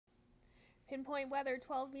Pinpoint weather,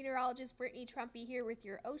 12 meteorologist Brittany Trumpy here with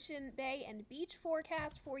your ocean, bay, and beach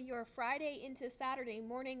forecast for your Friday into Saturday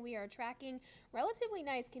morning. We are tracking relatively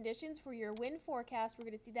nice conditions for your wind forecast. We're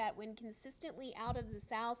going to see that wind consistently out of the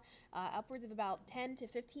south, upwards of about 10 to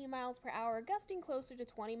 15 miles per hour, gusting closer to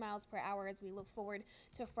 20 miles per hour as we look forward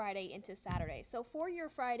to Friday into Saturday. So for your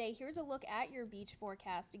Friday, here's a look at your beach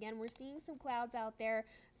forecast. Again, we're seeing some clouds out there,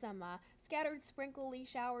 some scattered sprinkly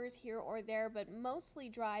showers here or there, but mostly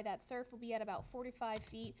dry. That surf will be at about 45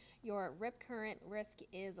 feet. Your rip current risk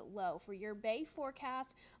is low. For your bay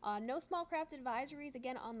forecast, no small craft advisories.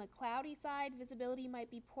 Again, on the cloudy side, visibility might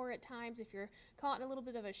be poor at times. If you're caught in a little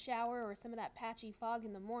bit of a shower or some of that patchy fog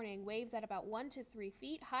in the morning, waves at about 1 to 3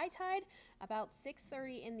 feet. High tide about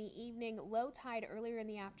 6:30 in the evening. Low tide earlier in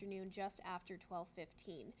the afternoon, just after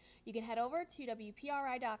 12:15. You can head over to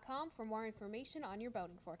WPRI.com for more information on your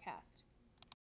boating forecast.